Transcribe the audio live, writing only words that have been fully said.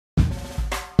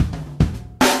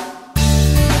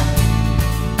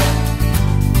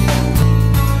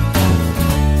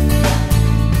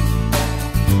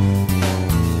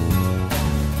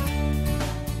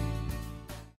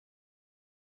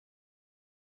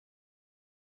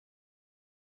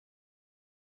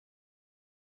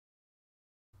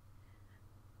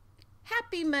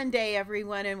Happy Monday,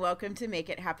 everyone, and welcome to Make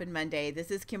It Happen Monday.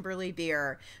 This is Kimberly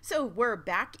Beer. So we're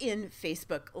back in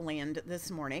Facebook land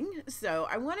this morning. So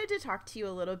I wanted to talk to you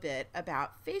a little bit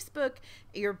about Facebook,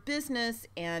 your business,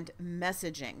 and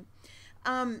messaging.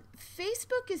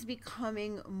 Facebook is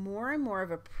becoming more and more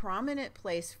of a prominent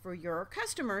place for your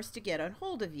customers to get a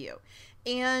hold of you.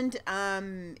 And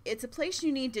it's a place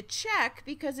you need to check,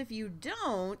 because if you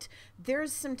don't,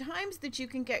 there's some times that you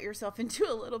can get yourself into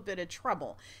a little bit of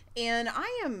trouble. And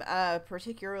I am I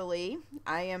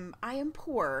am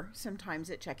poor sometimes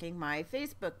at checking my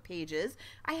Facebook pages.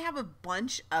 I have a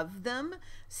bunch of them,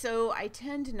 so I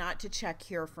tend not to check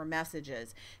here for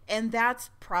messages, and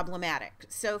that's problematic.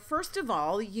 So first of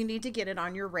all, you need to get it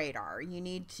on your radar. You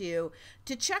need to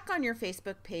check on your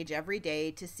Facebook page every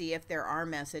day to see if there are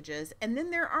messages, and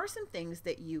then there are some things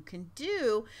that you can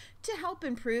do to help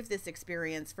improve this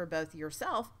experience for both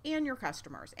yourself and your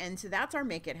customers. And so that's our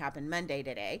Make It Happen Monday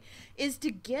today, is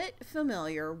to get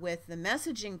familiar with the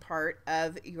messaging part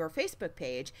of your Facebook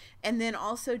page, and then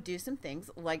also do some things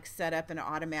like set up an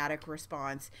automatic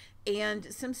response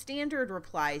and some standard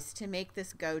replies to make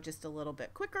this go just a little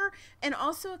bit quicker, and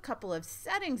also a couple of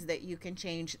settings that you can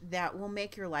change that will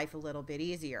make your life a little bit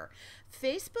easier.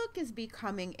 Facebook is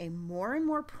becoming a more and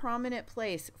more prominent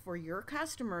place for your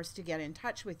customers to get in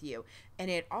touch with you,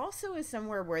 and it also is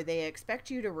somewhere where they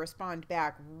expect you to respond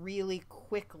back really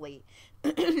quickly.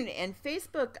 And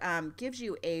Facebook gives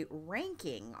you a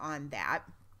ranking on that.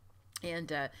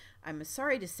 And I'm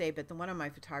sorry to say, but the one on my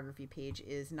photography page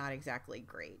is not exactly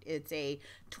great. It's a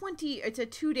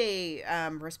 2-day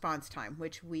response time,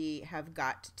 which we have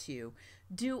got to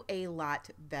do a lot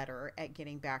better at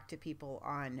getting back to people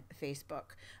on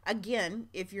Facebook. Again,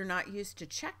 if you're not used to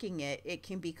checking it, it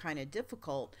can be kind of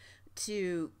difficult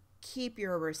to keep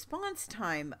your response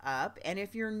time up. And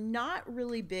if you're not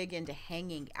really big into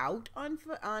hanging out on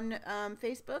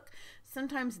Facebook,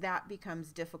 sometimes that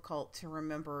becomes difficult to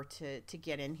remember to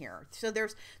get in here. So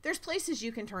there's places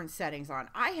you can turn settings on.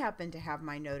 I happen to have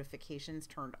my notifications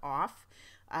turned off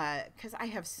because I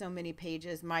have so many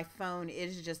pages. My phone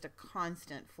is just a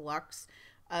constant flux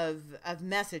of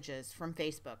messages from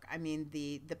Facebook. I mean,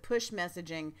 the push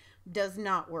messaging does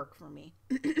not work for me.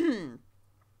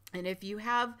 And if you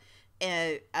have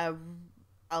a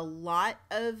lot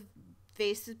of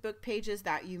Facebook pages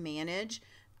that you manage,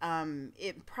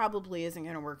 it probably isn't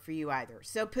going to work for you either.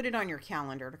 So put it on your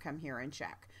calendar to come here and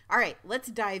check. All right, let's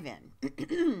dive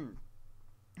in.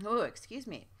 Oh, excuse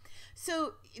me.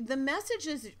 So the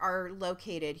messages are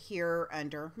located here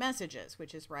under messages,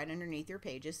 which is right underneath your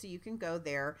pages. So you can go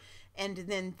there, and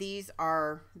then these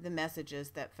are the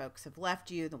messages that folks have left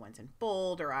you. The ones in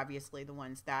bold are obviously the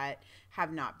ones that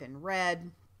have not been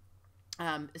read,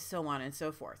 so on and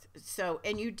so forth. So,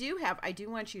 and you do have, I do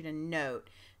want you to note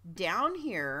down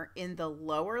here in the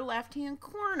lower left-hand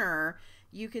corner,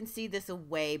 you can see this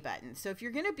away button. So if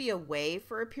you're going to be away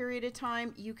for a period of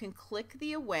time, you can click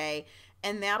the away,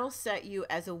 and that'll set you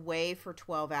as away for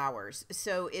 12 hours.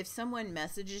 So if someone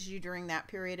messages you during that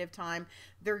period of time,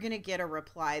 they're going to get a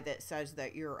reply that says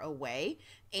that you're away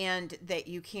and that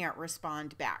you can't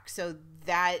respond back. So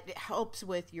that helps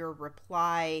with your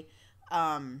reply,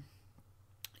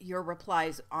 your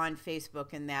replies on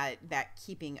Facebook, and that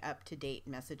keeping up to date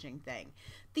messaging thing.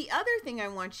 The other thing I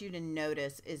want you to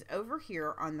notice is over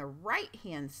here on the right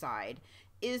hand side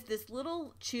is this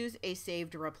little choose a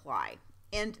saved reply.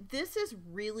 And this is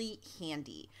really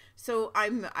handy. So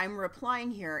I'm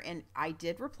replying here, and I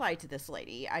did reply to this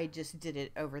lady. I just did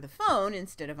it over the phone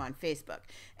instead of on Facebook.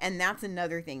 And that's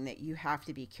another thing that you have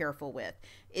to be careful with,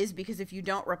 is because if you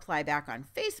don't reply back on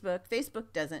Facebook,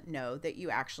 Facebook doesn't know that you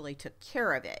actually took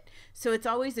care of it. So it's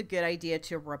always a good idea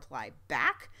to reply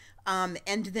back, and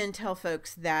then tell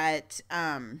folks that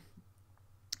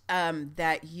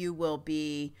that you will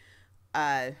be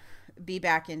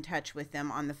back in touch with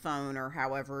them on the phone, or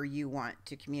however you want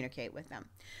to communicate with them.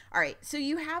 All right, so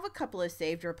you have a couple of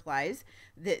saved replies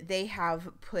that they have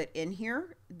put in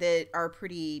here that are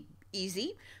pretty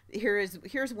easy.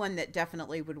 Here's one that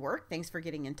definitely would work. Thanks for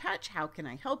getting in touch. How can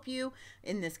I help you?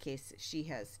 In this case, she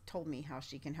has told me how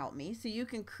she can help me. So you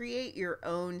can create your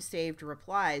own saved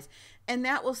replies, and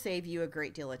that will save you a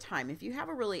great deal of time. If you have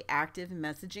a really active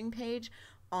messaging page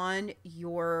on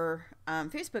your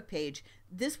Facebook page,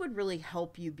 this would really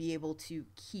help you be able to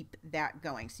keep that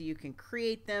going. So you can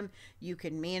create them, you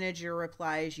can manage your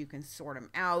replies, you can sort them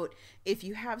out. If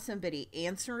you have somebody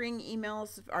answering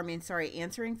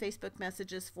answering Facebook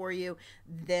messages for you,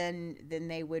 then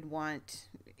you would want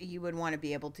to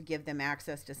be able to give them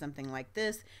access to something like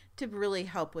this to really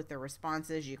help with the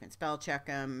responses. You can spell check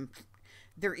them.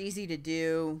 They're easy to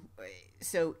do.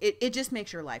 So it just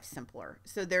makes your life simpler.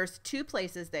 So there's two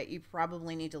places that you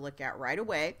probably need to look at right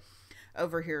away.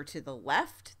 Over here to the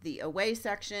left, the away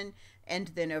section, and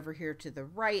then over here to the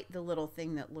right, the little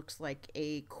thing that looks like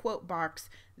a quote box.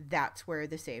 That's where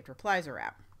the saved replies are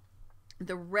at.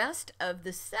 The rest of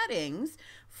the settings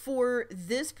for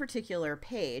this particular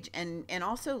page, and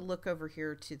also look over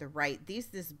here to the right,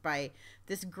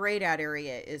 this grayed out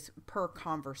area is per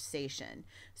conversation.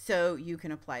 So you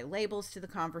can apply labels to the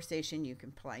conversation, you can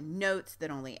apply notes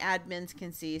that only admins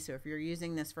can see. So if you're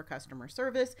using this for customer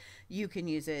service, you can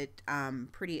use it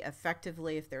pretty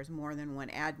effectively if there's more than one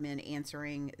admin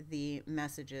answering the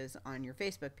messages on your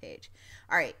Facebook page.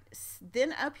 All right,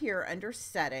 then up here under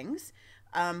settings,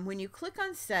 when you click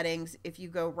on settings, if you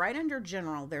go right under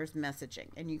general, there's messaging,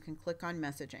 and you can click on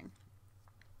messaging.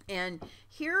 And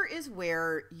here is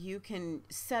where you can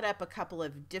set up a couple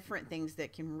of different things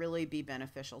that can really be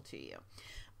beneficial to you.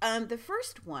 The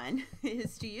first one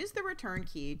is to use the return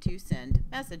key to send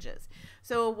messages.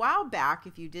 So a while back,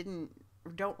 if you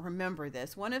don't remember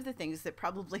this, one of the things that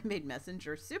probably made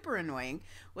Messenger super annoying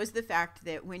was the fact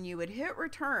that when you would hit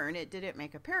return, it didn't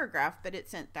make a paragraph, but it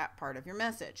sent that part of your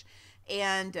message.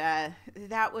 And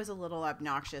that was a little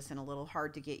obnoxious and a little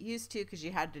hard to get used to, because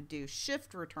you had to do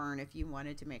shift return if you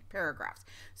wanted to make paragraphs.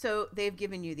 So they've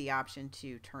given you the option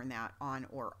to turn that on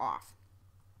or off.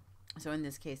 So in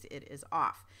this case, it is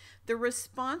off. The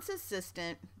response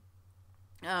assistant,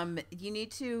 you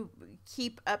need to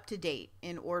keep up to date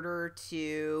in order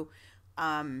to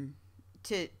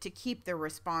keep the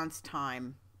response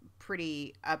time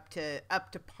pretty up to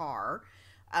par.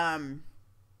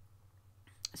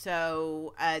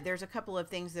 So there's a couple of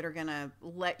things that are going to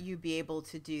let you be able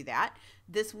to do that.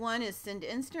 This one is send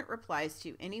instant replies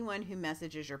to anyone who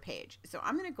messages your page. So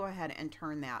I'm going to go ahead and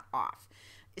turn that off.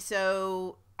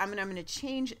 So I'm going to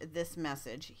change this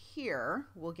message here.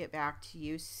 We'll get back to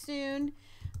you soon.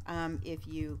 If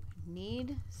you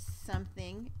need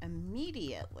something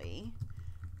immediately,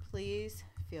 please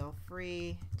feel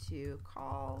free to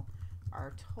call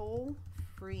our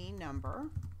toll-free number.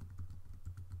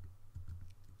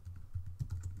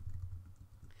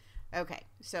 Okay,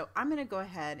 so I'm going to go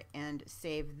ahead and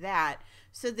save that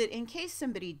so that in case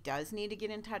somebody does need to get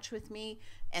in touch with me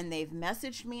and they've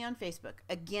messaged me on Facebook,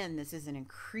 again, this is an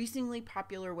increasingly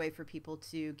popular way for people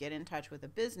to get in touch with a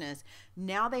business.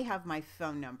 Now they have my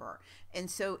phone number. And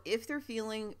so if they're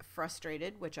feeling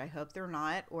frustrated, which I hope they're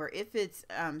not, or if it's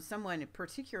someone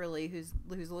particularly who's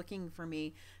looking for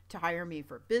me to hire me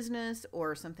for business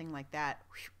or something like that,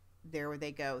 there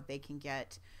they go. They can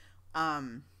get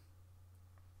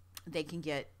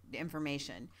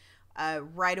information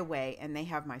right away, and they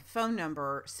have my phone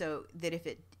number so that if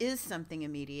it is something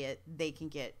immediate, they can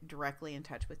get directly in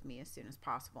touch with me as soon as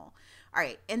possible. All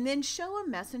right, and then show a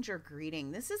messenger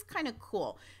greeting. This is kind of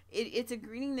cool. It's a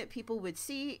greeting that people would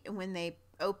see when they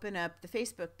open up the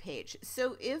Facebook page.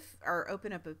 Or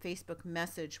open up a Facebook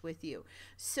message with you.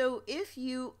 So if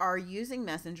you are using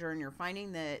Messenger and you're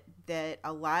finding that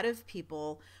a lot of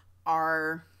people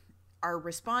are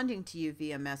responding to you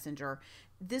via Messenger,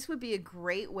 this would be a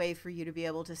great way for you to be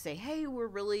able to say, hey, we're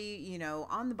really,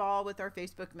 on the ball with our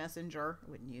Facebook Messenger.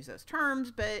 I wouldn't use those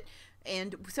terms,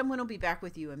 and someone will be back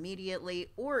with you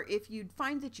immediately. Or if you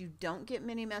find that you don't get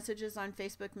many messages on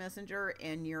Facebook Messenger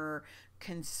and you're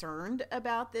concerned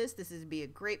about this would be a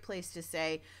great place to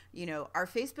say, our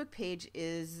Facebook page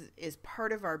is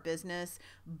part of our business,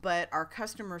 but our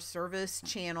customer service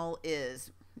channel is,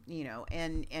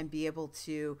 and be able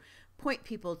to point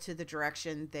people to the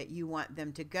direction that you want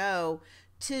them to go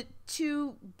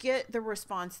to get the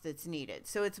response that's needed.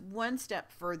 So it's one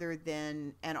step further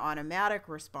than an automatic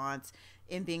response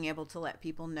in being able to let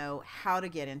people know how to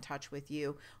get in touch with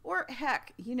you. Or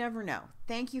heck, you never know.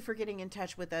 Thank you for getting in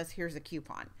touch with us. Here's a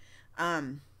coupon.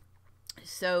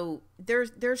 So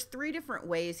there's 3 different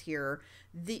ways here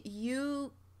that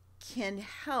you can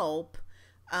help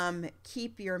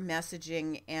keep your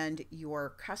messaging and your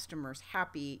customers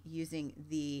happy using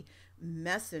the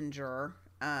Messenger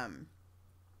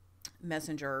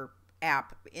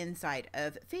app inside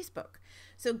of Facebook.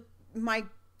 So my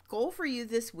goal for you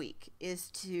this week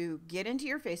is to get into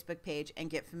your Facebook page and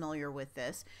get familiar with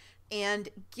this and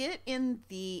get in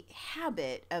the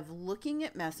habit of looking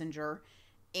at Messenger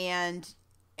and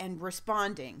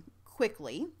responding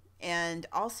quickly, and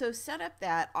also set up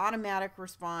that automatic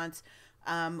response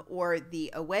or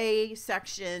the away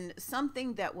section,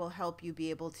 something that will help you be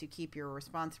able to keep your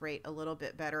response rate a little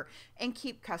bit better and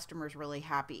keep customers really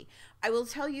happy. I will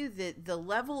tell you that the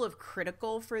level of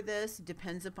critical for this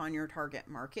depends upon your target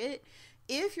market.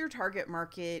 If your target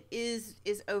market is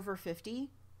over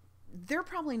 50, they're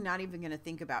probably not even going to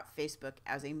think about Facebook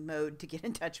as a mode to get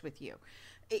in touch with you.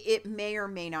 It may or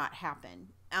may not happen.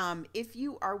 If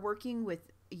you are working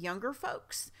with younger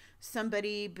folks,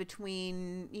 somebody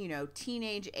between,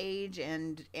 teenage age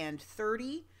and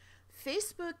 30,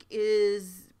 Facebook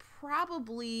is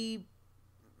probably,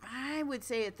 I would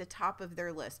say, at the top of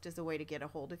their list as a way to get a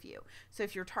hold of you. So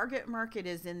if your target market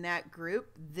is in that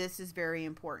group, this is very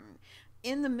important.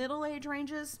 In the middle age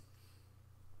ranges,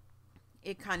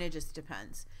 it kind of just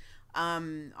depends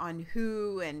on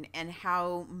who and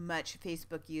how much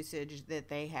Facebook usage that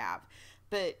they have.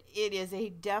 But it is a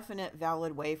definite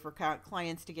valid way for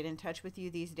clients to get in touch with you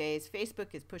these days. Facebook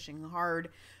is pushing hard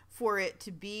for it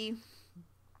to be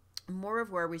more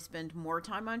of where we spend more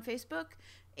time on Facebook.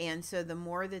 And so the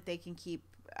more that they can keep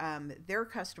their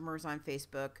customers on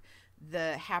Facebook,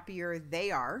 the happier they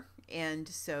are. And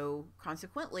so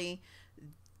consequently,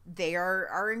 they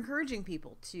are encouraging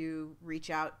people to reach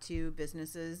out to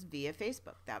businesses via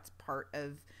Facebook. That's part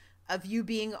of you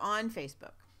being on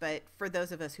Facebook. But for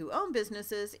those of us who own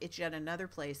businesses, it's yet another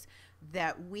place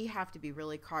that we have to be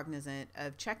really cognizant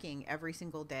of checking every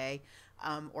single day,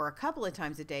 or a couple of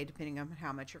times a day, depending on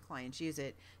how much your clients use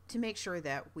it, to make sure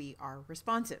that we are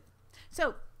responsive.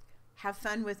 So have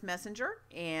fun with Messenger,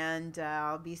 and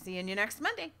I'll be seeing you next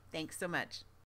Monday. Thanks so much.